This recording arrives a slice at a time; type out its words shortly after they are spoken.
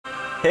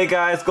Hey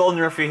guys, Golden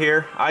Ruffy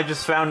here. I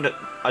just found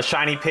a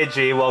shiny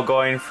Pidgey while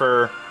going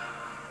for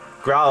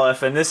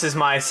Growlithe, and this is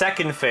my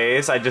second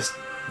phase. I just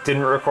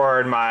didn't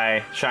record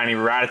my shiny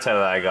Rattata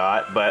that I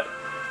got, but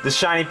this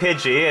shiny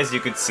Pidgey, as you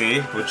could see,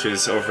 which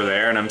is over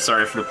there, and I'm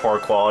sorry for the poor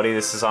quality,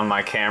 this is on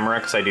my camera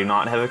because I do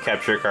not have a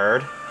capture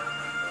card.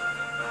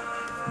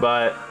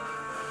 But,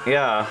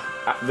 yeah,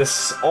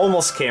 this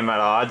almost came at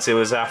odds. It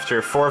was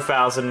after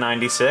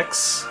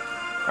 4,096.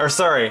 Or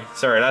sorry,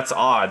 that's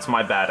odds,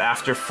 my bad.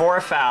 After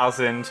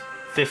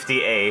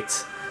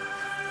 4,058.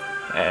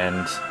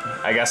 And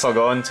I guess I'll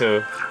go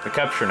into the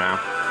capture now.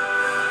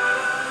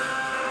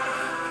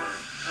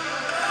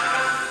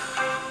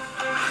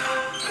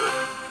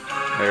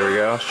 There we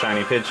go,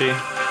 shiny Pidgey.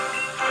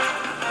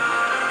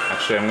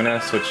 Actually, I'm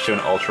gonna switch to an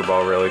Ultra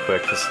Ball really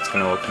quick because it's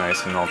gonna look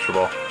nice in an Ultra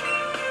Ball.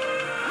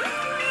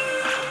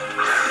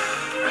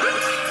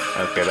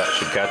 Okay, that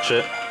should catch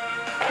it.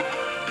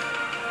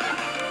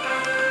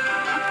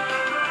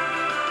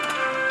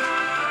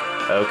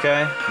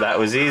 Okay, that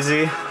was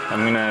easy.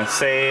 I'm gonna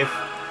save.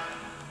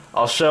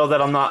 I'll show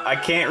that I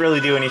can't really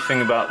do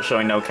anything about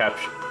showing no catch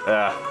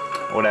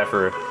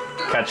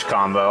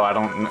combo. I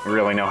don't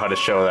really know how to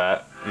show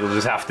that. You'll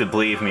just have to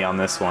believe me on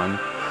this one.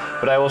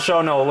 But I will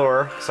show no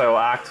lure, so I will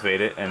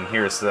activate it, and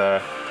here's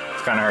the,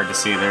 it's kinda hard to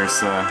see, there's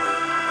the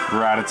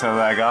Rattata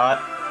that I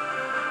got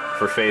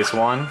for phase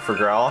 1 for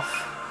Growlithe.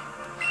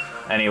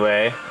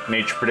 Anyway,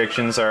 nature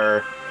predictions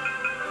are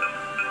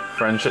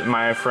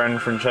my friend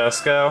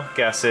Francesco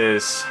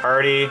guesses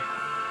Hardy,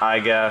 I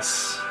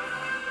guess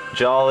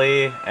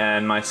Jolly,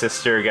 and my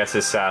sister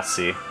guesses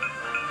Sassy.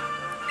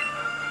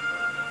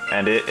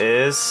 And it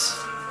is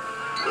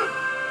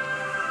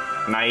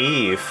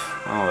Naive.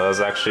 Oh, that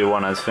was actually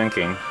one I was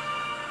thinking.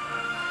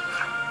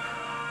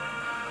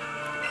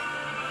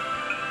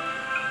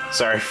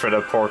 Sorry for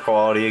the poor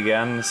quality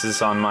again. This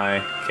is on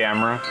my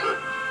camera.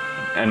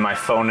 And my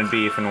phone would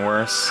be even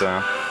worse,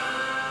 so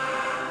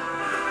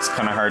it's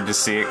kind of hard to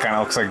see. It kind of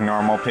looks like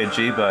normal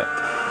Pidgey, but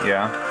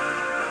yeah.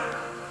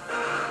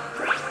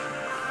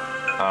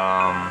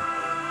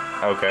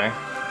 Okay.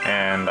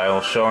 And I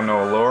will show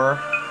no lure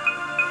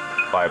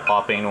by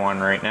popping one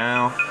right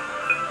now.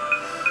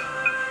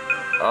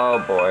 Oh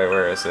boy,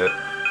 where is it?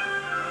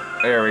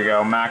 There we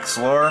go, max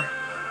lure.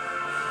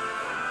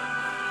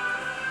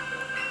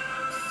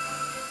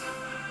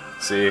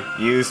 See,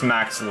 use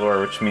max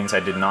lure, which means I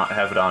did not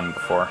have it on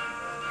before.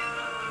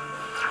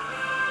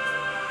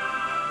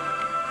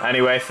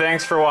 Anyway,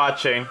 thanks for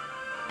watching.